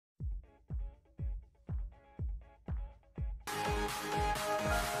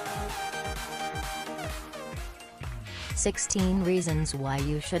"16 Reasons Why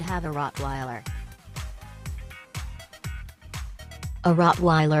You Should Have a Rottweiler." A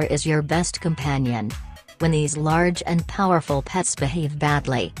Rottweiler is your best companion. When these large and powerful pets behave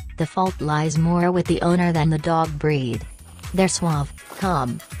badly, the fault lies more with the owner than the dog breed. Their suave,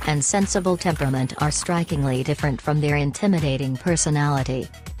 calm, and sensible temperament are strikingly different from their intimidating personality.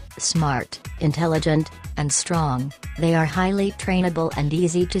 Smart, intelligent, and strong, they are highly trainable and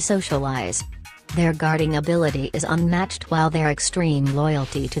easy to socialize. Their guarding ability is unmatched, while their extreme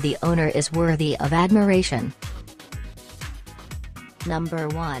loyalty to the owner is worthy of admiration. Number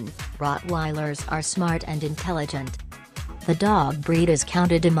 1. Rottweilers are smart and intelligent. The dog breed is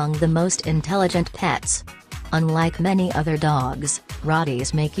counted among the most intelligent pets. Unlike many other dogs,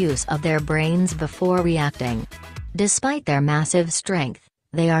 Rotties make use of their brains before reacting. Despite their massive strength,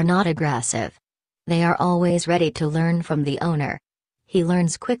 they are not aggressive. They are always ready to learn from the owner. He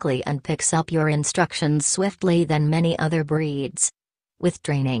learns quickly and picks up your instructions swiftly than many other breeds. With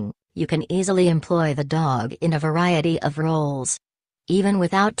training, you can easily employ the dog in a variety of roles. Even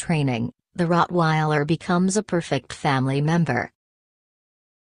without training, the Rottweiler becomes a perfect family member.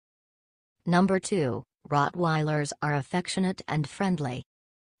 Number 2. Rottweilers are affectionate and friendly.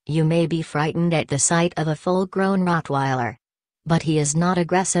 You may be frightened at the sight of a full-grown Rottweiler. But he is not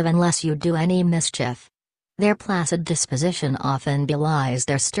aggressive unless you do any mischief. Their placid disposition often belies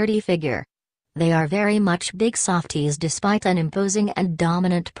their sturdy figure. They are very much big softies despite an imposing and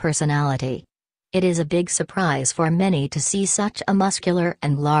dominant personality. It is a big surprise for many to see such a muscular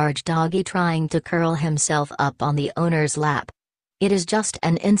and large doggy trying to curl himself up on the owner's lap. It is just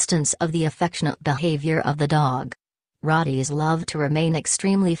an instance of the affectionate behavior of the dog. Rotties love to remain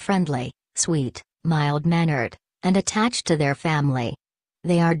extremely friendly, sweet, mild-mannered, and attached to their family.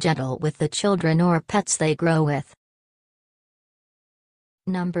 They are gentle with the children or pets they grow with.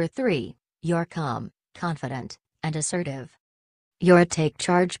 Number 3. You're calm, confident, and assertive. You're a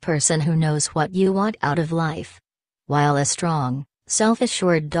take-charge person who knows what you want out of life. While a strong,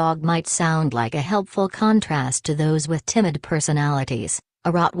 self-assured dog might sound like a helpful contrast to those with timid personalities,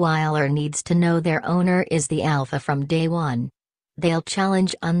 a Rottweiler needs to know their owner is the alpha from day one. They'll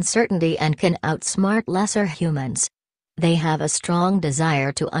challenge uncertainty and can outsmart lesser humans. They have a strong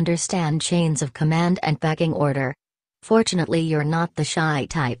desire to understand chains of command and pecking order. Fortunately, you're not the shy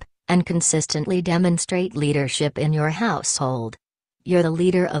type, and consistently demonstrate leadership in your household. You're the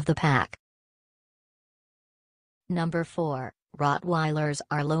leader of the pack. Number 4. Rottweilers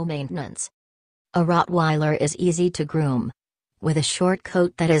are low maintenance. A Rottweiler is easy to groom. With a short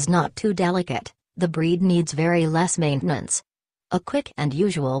coat that is not too delicate, the breed needs very less maintenance. A quick and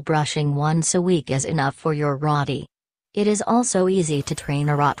usual brushing once a week is enough for your Rottie. It is also easy to train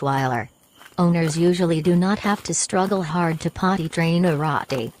a Rottweiler. Owners usually do not have to struggle hard to potty train a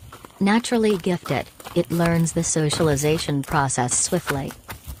Rottie. Naturally gifted, it learns the socialization process swiftly.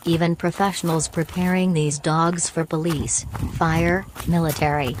 Even professionals preparing these dogs for police, fire,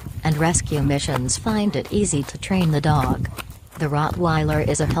 military, and rescue missions find it easy to train the dog. The Rottweiler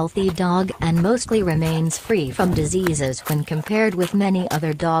is a healthy dog and mostly remains free from diseases when compared with many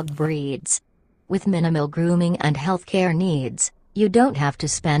other dog breeds. With minimal grooming and healthcare needs, you don't have to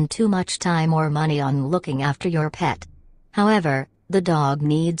spend too much time or money on looking after your pet. However, the dog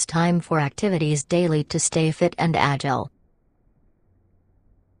needs time for activities daily to stay fit and agile.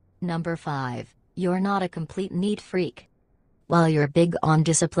 Number 5. You're not a complete neat freak. While you're big on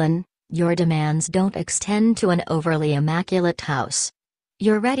discipline, your demands don't extend to an overly immaculate house.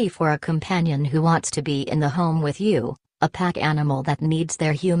 You're ready for a companion who wants to be in the home with you, a pack animal that needs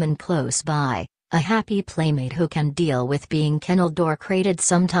their human close by, a happy playmate who can deal with being kenneled or crated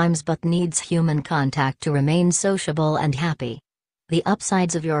sometimes but needs human contact to remain sociable and happy. The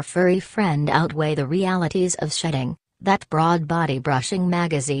upsides of your furry friend outweigh the realities of shedding, that broad body brushing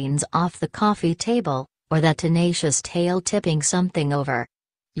magazines off the coffee table, or that tenacious tail tipping something over.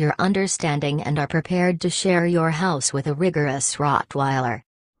 You're understanding and are prepared to share your house with a rigorous Rottweiler.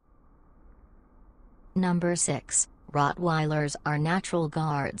 Number 6. Rottweilers are natural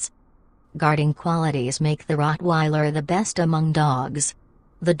guards. Guarding qualities make the Rottweiler the best among dogs.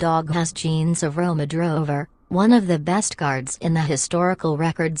 The dog has genes of Roma Drover, one of the best guards in the historical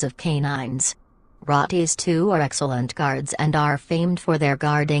records of canines. Rotties too are excellent guards and are famed for their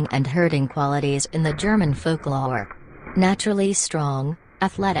guarding and herding qualities in the German folklore. Naturally strong,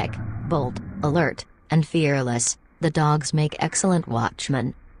 athletic, bold, alert, and fearless, the dogs make excellent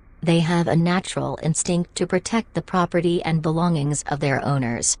watchmen. They have a natural instinct to protect the property and belongings of their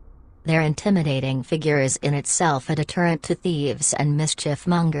owners. Their intimidating figure is in itself a deterrent to thieves and mischief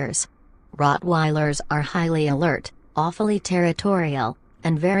mongers. Rottweilers are highly alert, awfully territorial,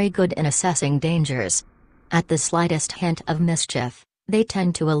 and very good in assessing dangers. At the slightest hint of mischief, they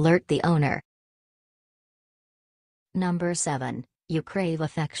tend to alert the owner. Number 7. You crave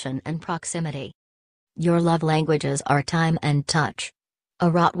affection and proximity. Your love languages are time and touch. A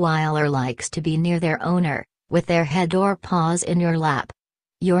Rottweiler likes to be near their owner, with their head or paws in your lap.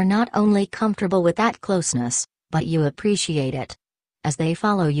 You're not only comfortable with that closeness, but you appreciate it. As they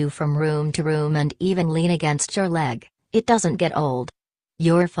follow you from room to room and even lean against your leg, it doesn't get old.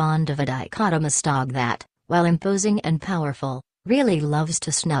 You're fond of a dichotomous dog that, while imposing and powerful, really loves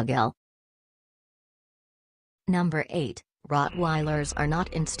to snuggle. Number 8. Rottweilers are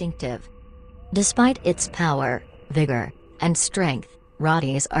not instinctive. Despite its power, vigor, and strength,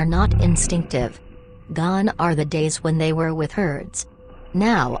 Rotties are not instinctive. Gone are the days when they were with herds.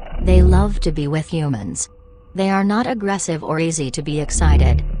 Now, they love to be with humans. They are not aggressive or easy to be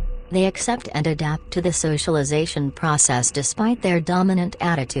excited. They accept and adapt to the socialization process despite their dominant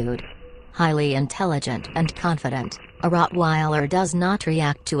attitude. Highly intelligent and confident, a Rottweiler does not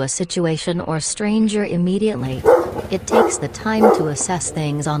react to a situation or stranger immediately. It takes the time to assess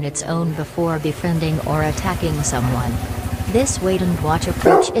things on its own before befriending or attacking someone. This wait-and-watch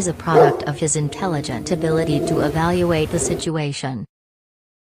approach is a product of his intelligent ability to evaluate the situation.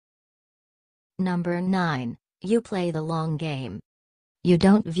 Number 9. You play the long game. You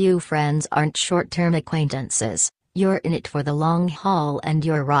don't view friends aren't short-term acquaintances, you're in it for the long haul, and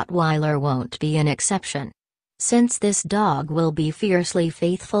your Rottweiler won't be an exception. Since this dog will be fiercely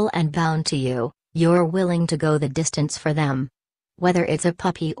faithful and bound to you, you're willing to go the distance for them. Whether it's a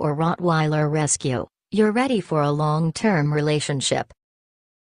puppy or Rottweiler rescue, you're ready for a long-term relationship.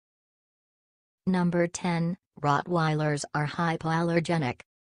 Number 10. Rottweilers are hypoallergenic.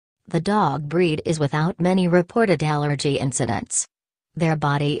 The dog breed is without many reported allergy incidents. Their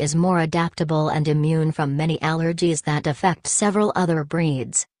body is more adaptable and immune from many allergies that affect several other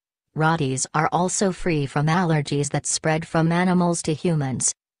breeds. Rotties are also free from allergies that spread from animals to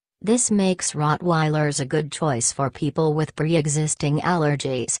humans. This makes Rottweilers a good choice for people with pre-existing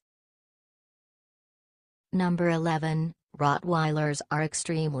allergies. Number 11. Rottweilers are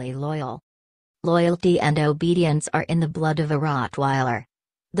extremely loyal. Loyalty and obedience are in the blood of a Rottweiler.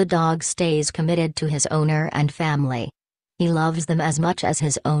 The dog stays committed to his owner and family. He loves them as much as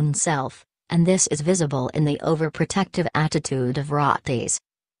his own self, and this is visible in the overprotective attitude of Rotties.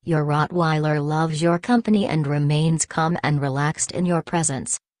 Your Rottweiler loves your company and remains calm and relaxed in your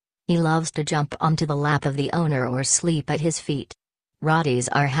presence. He loves to jump onto the lap of the owner or sleep at his feet. Rotties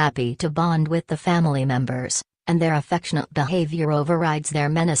are happy to bond with the family members, and their affectionate behavior overrides their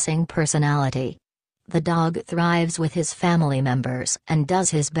menacing personality. The dog thrives with his family members and does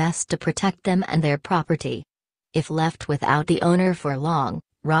his best to protect them and their property. If left without the owner for long,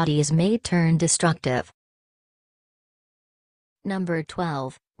 Rotties may turn destructive. Number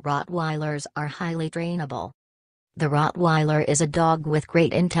 12. Rottweilers are highly trainable. The Rottweiler is a dog with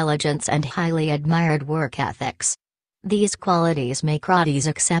great intelligence and highly admired work ethics. These qualities make Rotties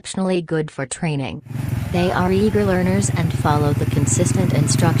exceptionally good for training. They are eager learners and follow the consistent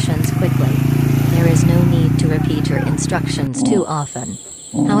instructions quickly. There is no need to repeat your instructions too often.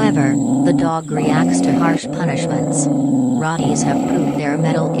 However, the dog reacts to harsh punishments. Rotties have proved their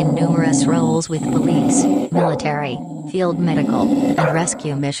mettle in numerous roles with police, military, field medical, and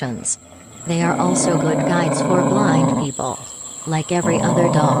rescue missions. They are also good guides for blind people. Like every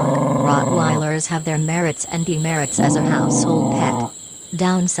other dog, Rottweilers have their merits and demerits as a household pet.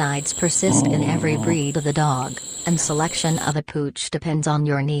 Downsides persist in every breed of the dog, and selection of a pooch depends on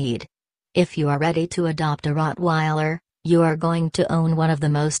your need. If you are ready to adopt a Rottweiler, you are going to own one of the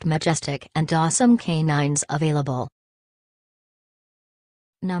most majestic and awesome canines available.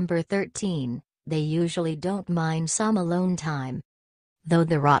 Number 13. They usually don't mind some alone time. Though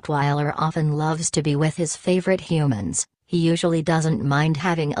the Rottweiler often loves to be with his favorite humans, he usually doesn't mind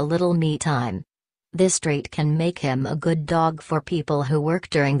having a little me time. This trait can make him a good dog for people who work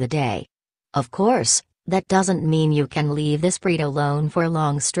during the day. Of course, that doesn't mean you can leave this breed alone for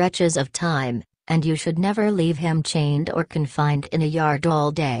long stretches of time, and you should never leave him chained or confined in a yard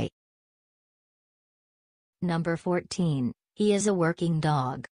all day. Number 14. He is a working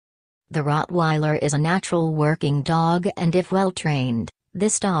dog. The Rottweiler is a natural working dog, and if well trained,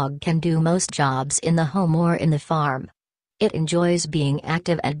 this dog can do most jobs in the home or in the farm. It enjoys being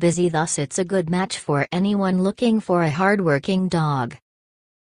active and busy, thus it's a good match for anyone looking for a hard-working dog.